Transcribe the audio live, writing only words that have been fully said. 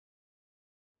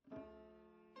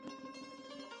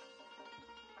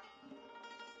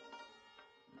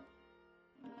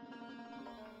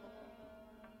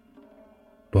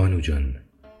بانو جان،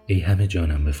 ای همه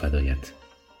جانم به فدایت.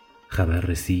 خبر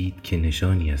رسید که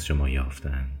نشانی از شما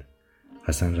یافتند.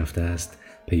 حسن رفته است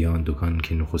پی آن دکان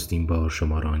که نخستین بار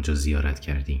شما را آنجا زیارت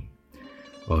کردیم.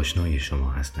 آشنای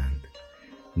شما هستند.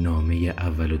 نامه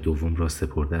اول و دوم را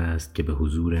سپرده است که به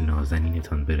حضور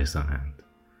نازنینتان برسانند.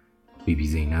 بیبی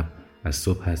زینب از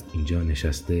صبح است اینجا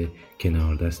نشسته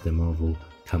کنار دست ما و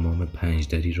تمام 5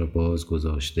 دری را باز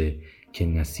گذاشته که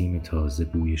نسیم تازه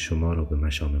بوی شما را به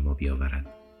مشام ما بیاورد.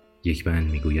 یک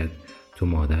بند میگوید تو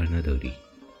مادر نداری،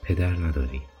 پدر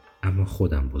نداری، اما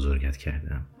خودم بزرگت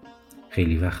کردم.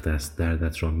 خیلی وقت است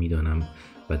دردت را میدانم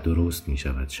و درست می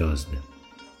شود شازده.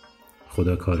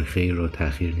 خدا کار خیر را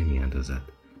تأخیر نمی اندازد.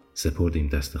 سپردیم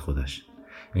دست خودش.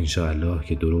 انشاءالله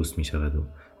که درست می شود و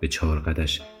به 4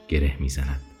 قدش گره می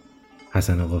زند.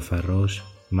 حسن آقا فراش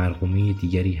مرقومه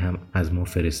دیگری هم از ما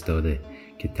فرستاده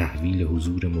که تحویل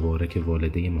حضور مبارک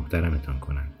والده محترمتان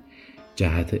کنند،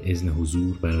 جهت اذن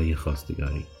حضور برای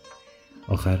خواستگاری.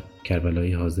 آخر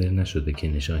کربلایی حاضر نشده که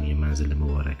نشانی منزل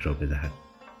مبارک را بدهد.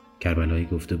 کربلایی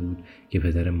گفته بود که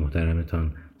پدر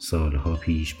محترمتان سالها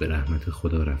پیش به رحمت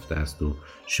خدا رفته است و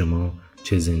شما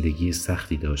چه زندگی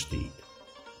سختی داشته اید.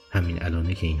 همین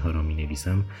الانه که اینها را می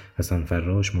نویسم حسن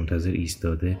فراش منتظر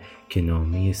ایستاده که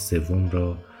نامه 3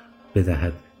 را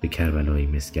بدهد به کربلایی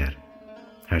مسگر.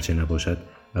 هرچه نباشد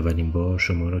اولین بار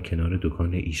شما را کنار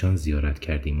دکان ایشان زیارت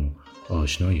کردیم و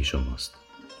آشنای شماست.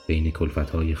 بین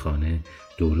کلفت‌های خانه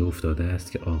دوره افتاده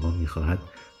است که آقا می‌خواهد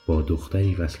با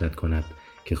دختری وصلت کند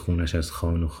که خونش از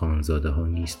خان و خانزاده ها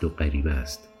نیست و غریبه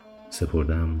است.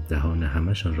 سپردم دهان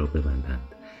همشان را ببندند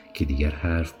که دیگر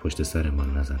حرف پشت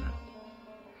سرمان نزنند.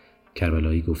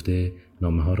 کربلایی گفته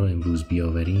نامه ها را امروز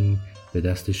بیاوریم به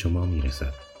دست شما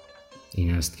میرسد.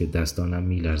 این است که دستانم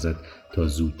میلرزد تا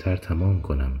زودتر تمام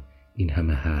کنم این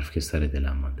همه حرف که سر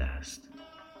دلم مانده است.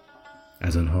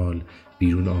 از آن حال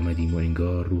بیرون آمدیم و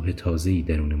انگار روح تازه‌ای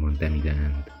درونمان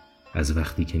دمیدند از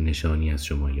وقتی که نشانی از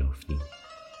شما یافتیم.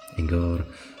 انگار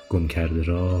گم کرده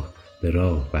راه به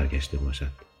راه برگشته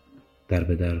باشد. در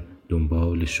به در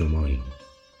دنبال شماییم.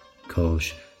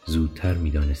 کاش زودتر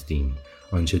می‌دانستیم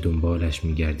آنچه دنبالش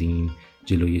می‌گردیم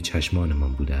جلوی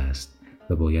چشمانمان بوده است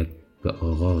و باید به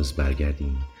آغاز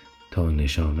برگردیم تا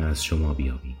نشانه از شما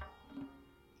بیابیم.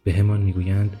 به همان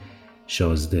میگویند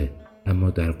شازده، اما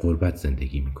در غربت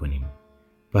زندگی میکنیم.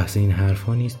 بحث این حرف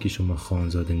ها نیست که شما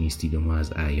خانزاده نیستید و ما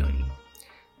از اعیانیم.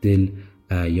 دل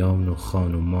اعیان و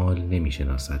خان و مال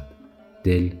نمیشناسد.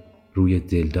 دل روی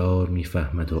دلدار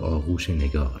میفهمد و آغوش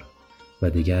نگار و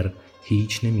دیگر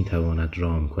هیچ نمیتواند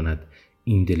رام کند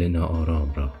این دل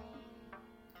ناآرام را.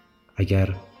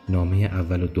 اگر نامه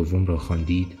اول و دوم را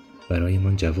خواندید برای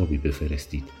من جوابی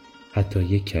بفرستید، حتی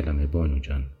 1 کلمه بانو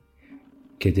جان،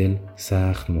 که دل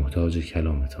سخت محتاج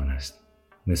کلامتان است،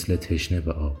 مثل تشنه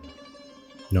به آب.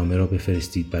 نامه را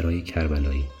بفرستید برای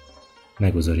کربلایی.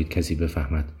 نگذارید کسی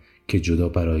بفهمد که جدا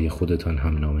برای خودتان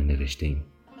هم نامه نوشته ایم.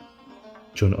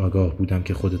 چون آگاه بودم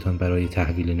که خودتان برای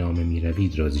تحویل نامه می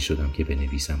روید راضی شدم که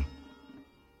بنویسم.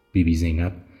 بیبی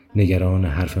زینب نگران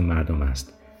حرف مردم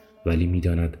است، ولی می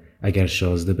داند اگر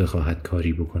شازده بخواهد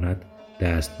کاری بکند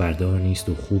دست بردار نیست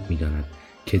و خوب می داند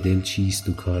که دل چیست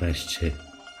و کارش چه.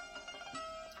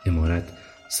 عمارت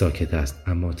ساکت است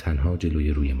اما تنها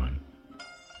جلوی رویمان.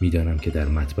 میدانم که در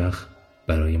مطبخ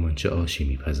برایمان چه آشی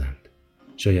میپزند.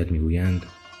 شاید میگویند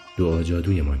دعا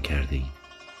جادویمان کرده اید،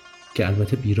 که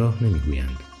البته بیراه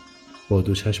نمیگویند. با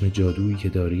 2 چشم جادویی که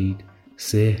دارید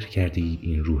سحر کردید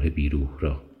این روح بیروح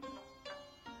را.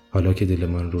 حالا که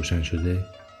دلمان روشن شده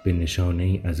به نشانه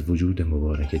ای از وجود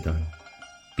مبارک دان.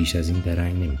 بیش از این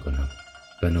درنگ نمی کنم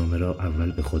و نامه را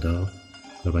اول به خدا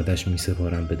و بعدش می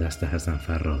سپارم به دست حسن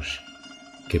فراش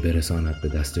که برساند به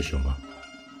دست شما.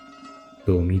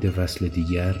 به امید وصل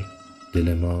دیگر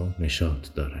دل ما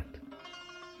نشاط دارد.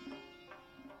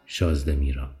 شازده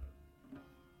میرآب.